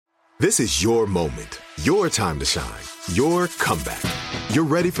This is your moment, your time to shine, your comeback. You're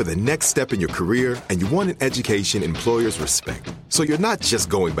ready for the next step in your career, and you want an education employers respect. So you're not just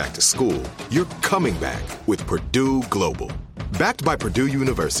going back to school, you're coming back with Purdue Global. Backed by Purdue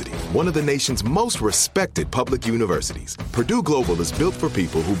University, one of the nation's most respected public universities, Purdue Global is built for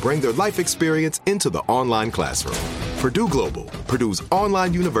people who bring their life experience into the online classroom. Purdue Global, Purdue's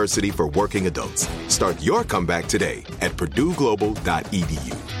online university for working adults. Start your comeback today at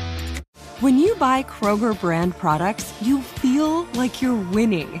purdueglobal.edu. When you buy Kroger brand products, you feel like you're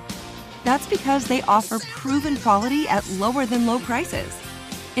winning. That's because they offer proven quality at lower than low prices.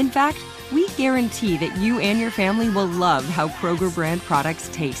 In fact, we guarantee that you and your family will love how Kroger brand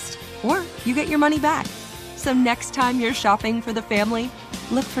products taste, or you get your money back. So next time you're shopping for the family,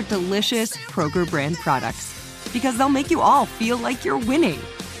 look for delicious Kroger brand products, because they'll make you all feel like you're winning.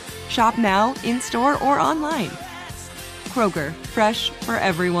 Shop now, in-store, or online. Kroger, fresh for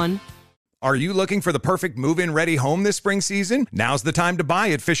everyone. Are you looking for the perfect move-in ready home this spring season? Now's the time to buy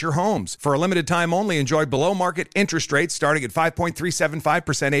at Fisher Homes. For a limited time only, enjoy below-market interest rates starting at 5.375%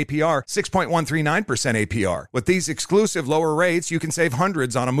 APR, 6.139% APR. With these exclusive lower rates, you can save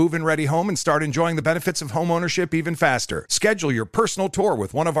hundreds on a move-in ready home and start enjoying the benefits of home ownership even faster. Schedule your personal tour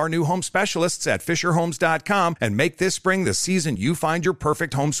with one of our new home specialists at FisherHomes.com and make this spring the season you find your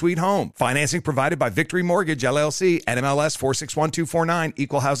perfect home sweet home. Financing provided by Victory Mortgage, LLC, NMLS 461249,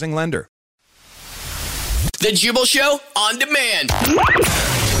 Equal Housing Lender. The Jubal Show on demand.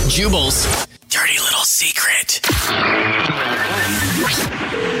 Jubal's dirty little secret.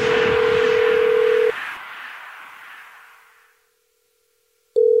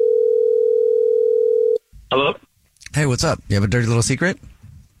 Hello? Hey, what's up? You have a dirty little secret?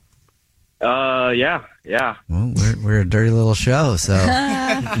 Yeah. Well, we're a dirty little show, so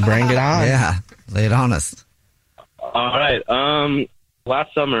bring it on. Yeah, lay it on us. All right.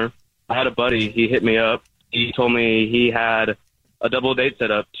 Last summer, I had a buddy. He hit me up. He told me he had a double date set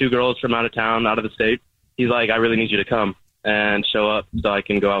up, 2 girls from out of town, out of the state. He's like, I really need you to come and show up so I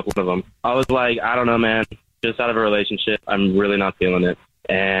can go out with one of them. I was like, I don't know, man. Just out of a relationship, I'm really not feeling it.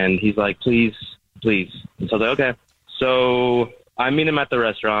 And he's like, please. So I was like, okay. So I meet him at the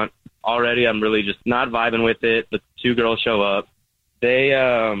restaurant. Already, I'm really just not vibing with it. The 2 girls show up. They,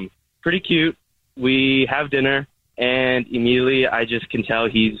 pretty cute. We have dinner, and immediately I just can tell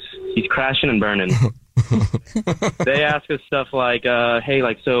he's crashing and burning. They ask us stuff like, hey,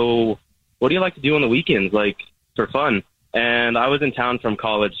 like, so what do you like to do on the weekends, like, for fun? And I was in town from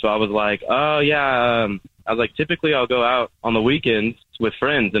college, so I was like, oh, yeah. I was like, typically I'll go out on the weekends with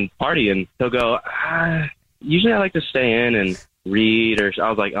friends and party. And he'll go, usually I like to stay in and read. Or I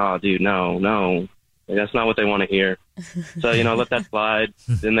was like, oh, dude, no. That's not what they want to hear. So, let that slide.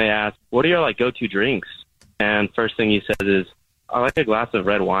 Then they ask, what are your, like, go-to drinks? And first thing he says is, I like a glass of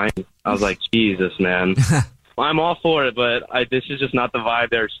red wine. I was like, Jesus, man. I'm all for it, but this is just not the vibe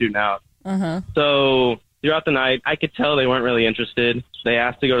they were shooting out. Uh-huh. So throughout the night, I could tell they weren't really interested. They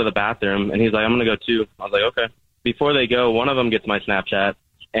asked to go to the bathroom, and he's like, I'm going to go too. I was like, okay. Before they go, one of them gets my Snapchat,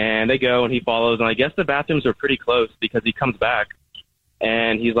 and they go, and he follows. And I guess the bathrooms are pretty close because he comes back,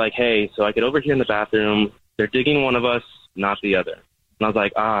 and he's like, hey, so I get over here in the bathroom. They're digging one of us, not the other. And I was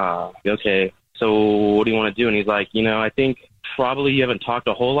like, okay. So what do you want to do? And he's like, I think probably you haven't talked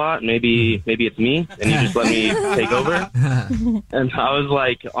a whole lot. Maybe it's me, and you just let me take over. And I was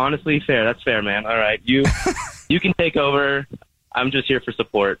like, honestly, fair. That's fair, man. All right, you can take over. I'm just here for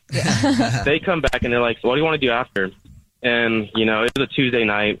support. They come back, and they're like, so what do you want to do after? And, it was a Tuesday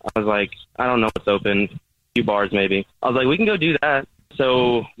night. I was like, I don't know what's open. A few bars maybe. I was like, we can go do that.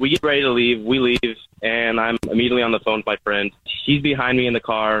 So we get ready to leave. We leave, and I'm immediately on the phone with my friend. He's behind me in the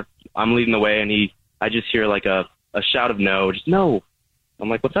car. I'm leading the way, and I just hear like a shout of no, just no. I'm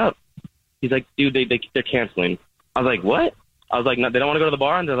like, what's up? He's like, dude, they're canceling. I was like, what? I was like, no, they don't want to go to the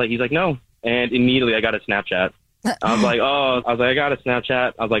bar? And he's like, no. And immediately I got a Snapchat. I was like, I got a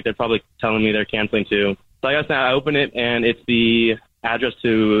Snapchat. I was like, they're probably telling me they're canceling too. So I open it, and it's the address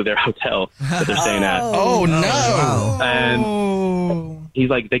to their hotel that they're staying at. Oh, no. And he's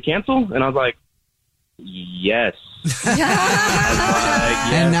like, they cancel? And I was like, yes.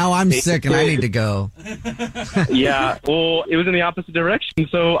 And now I'm sick and I need to go. Yeah, well, it was in the opposite direction,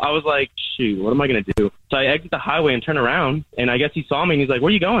 so I was like, shoot, what am I going to do? So I exit the highway and turn around, and I guess he saw me, and he's like, where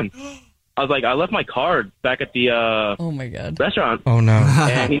are you going? I was like, I left my card back at the oh my God. restaurant. Oh, no.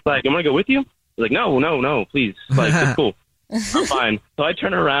 And he's like, I'm going to go with you? I was like, no, please. Like, it's cool. I'm fine. So I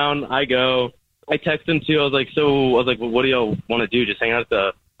turn around, I go. I text him, too. I was like, well, what do y'all want to do? Just hang out at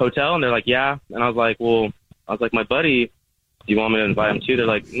the hotel? And they're like, yeah. And I was like, my buddy, do you want me to invite him too? They're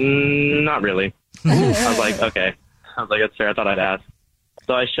like, not really. I was like, okay. I was like, that's fair. I thought I'd ask.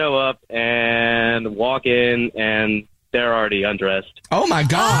 So I show up and walk in, and they're already undressed. Oh, my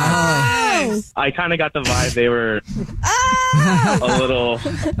God. Oh. I kind of got the vibe they were a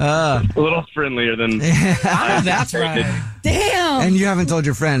little friendlier than That's right. Damn. And you haven't told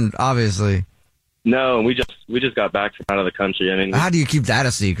your friend, obviously. No, we just got back from out of the country. I mean, How do you keep that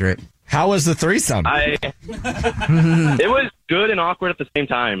a secret? How was the threesome? it was good and awkward at the same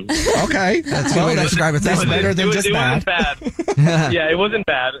time. Okay. That's a good way to describe it. That's better than just it bad. wasn't bad. Yeah, it wasn't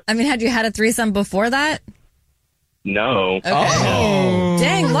bad. I mean, had you had a threesome before that? No. Okay. Oh.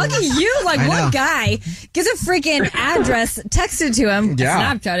 Dang, lucky you. Like, I one know. guy gets a freaking address texted to him,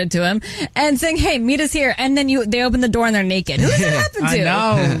 Yeah. Snapchatted to him, and saying, hey, meet us here. And then they open the door and they're naked. Who does that happen to? I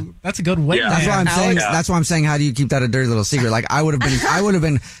know. That's a good way. Yeah. That's why I'm saying. Alex? That's why I'm saying. How do you keep that a dirty little secret? Like I would have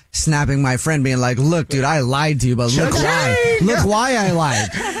been snapping my friend, being like, "Look, dude, I lied to you, but look why. Look why I lied.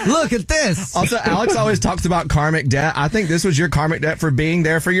 Look at this." Also, Alex always talks about karmic debt. I think this was your karmic debt for being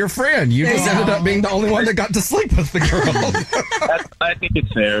there for your friend. You just ended up being the only one that got to sleep with the girl. I think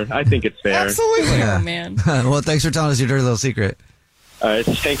it's fair. Absolutely. Yeah. Oh, man. Well, thanks for telling us your dirty little secret. All right,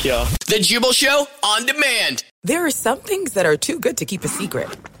 thank y'all. The Jubal Show on demand. There are some things that are too good to keep a secret.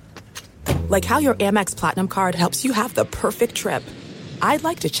 Like how your Amex Platinum card helps you have the perfect trip. I'd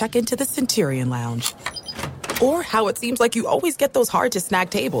like to check into the Centurion Lounge. Or how it seems like you always get those hard-to-snag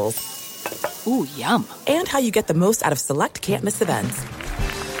tables. Ooh, yum. And how you get the most out of select can't-miss events.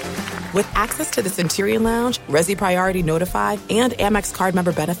 With access to the Centurion Lounge, Resi Priority Notify, and Amex card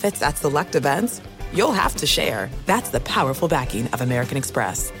member benefits at select events, you'll have to share. That's the powerful backing of American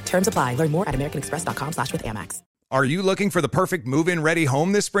Express. Terms apply. Learn more at americanexpress.com/withAmex. Are you looking for the perfect move-in ready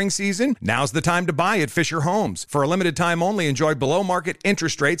home this spring season? Now's the time to buy at Fisher Homes. For a limited time only, enjoy below-market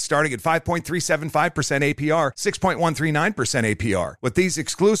interest rates starting at 5.375% APR, 6.139% APR. With these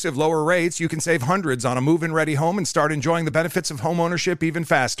exclusive lower rates, you can save hundreds on a move-in ready home and start enjoying the benefits of homeownership even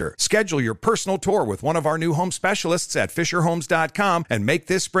faster. Schedule your personal tour with one of our new home specialists at FisherHomes.com and make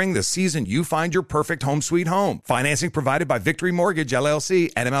this spring the season you find your perfect home sweet home. Financing provided by Victory Mortgage,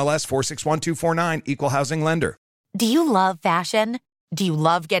 LLC, NMLS 461249, Equal Housing Lender. Do you love fashion? Do you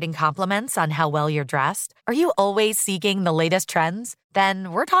love getting compliments on how well you're dressed? Are you always seeking the latest trends?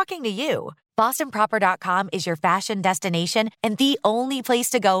 Then we're talking to you. BostonProper.com is your fashion destination and the only place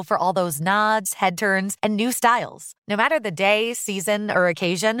to go for all those nods, head turns, and new styles. No matter the day, season, or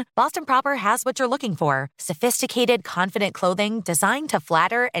occasion, Boston Proper has what you're looking for. Sophisticated, confident clothing designed to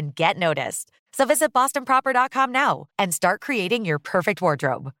flatter and get noticed. So visit BostonProper.com now and start creating your perfect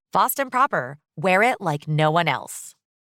wardrobe. Boston Proper. Wear it like no one else.